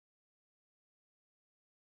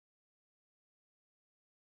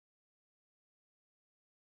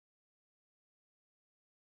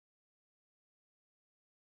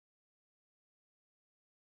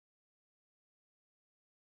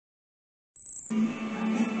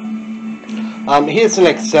Here's an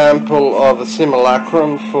example of a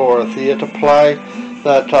simulacrum for a theatre play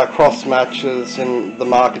that cross-matches in the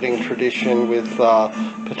marketing tradition with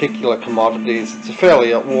particular commodities. It's a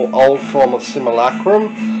fairly old form of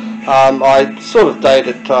simulacrum. I sort of date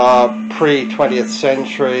it pre-20th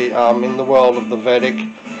century in the world of the Vedic,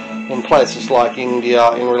 in places like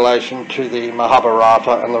India, in relation to the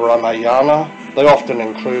Mahabharata and the Ramayana. They often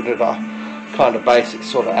included a kind of basic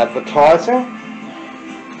sort of advertising.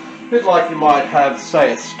 A bit like you might have,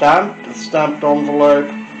 say, a stamped envelope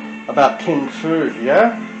about tinned food,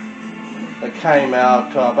 yeah? That came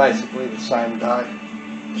out basically the same day.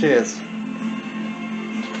 Cheers.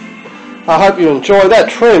 I hope you enjoy that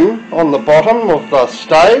trim on the bottom of the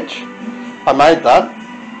stage. I made that.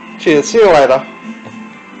 Cheers, see you later.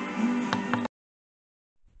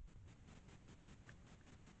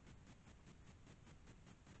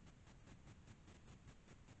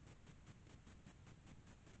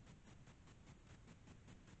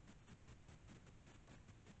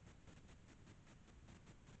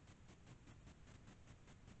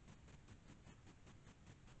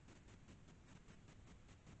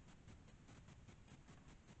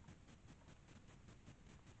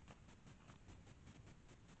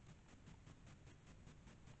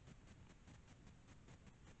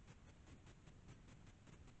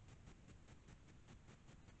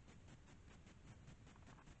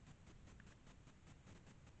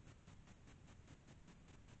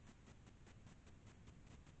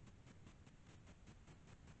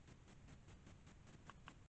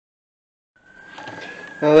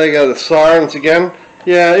 Now there you go, the sirens again.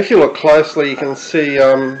 Yeah, if you look closely you can see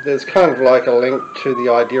there's kind of like a link to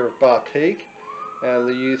the idea of batik and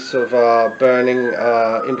the use of burning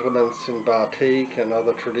implements in batik and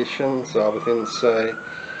other traditions within, say,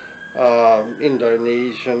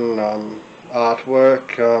 Indonesian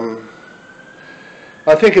artwork.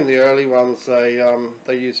 I think in the early ones they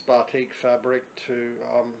used batik fabric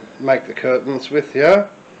to make the curtains with, yeah?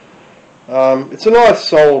 It's a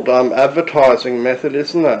nice old advertising method,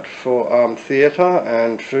 isn't it, for theatre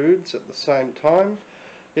and foods at the same time.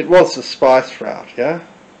 It was the spice route, yeah,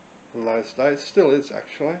 in those days. Still is,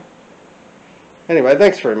 actually. Anyway,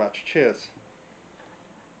 thanks very much. Cheers.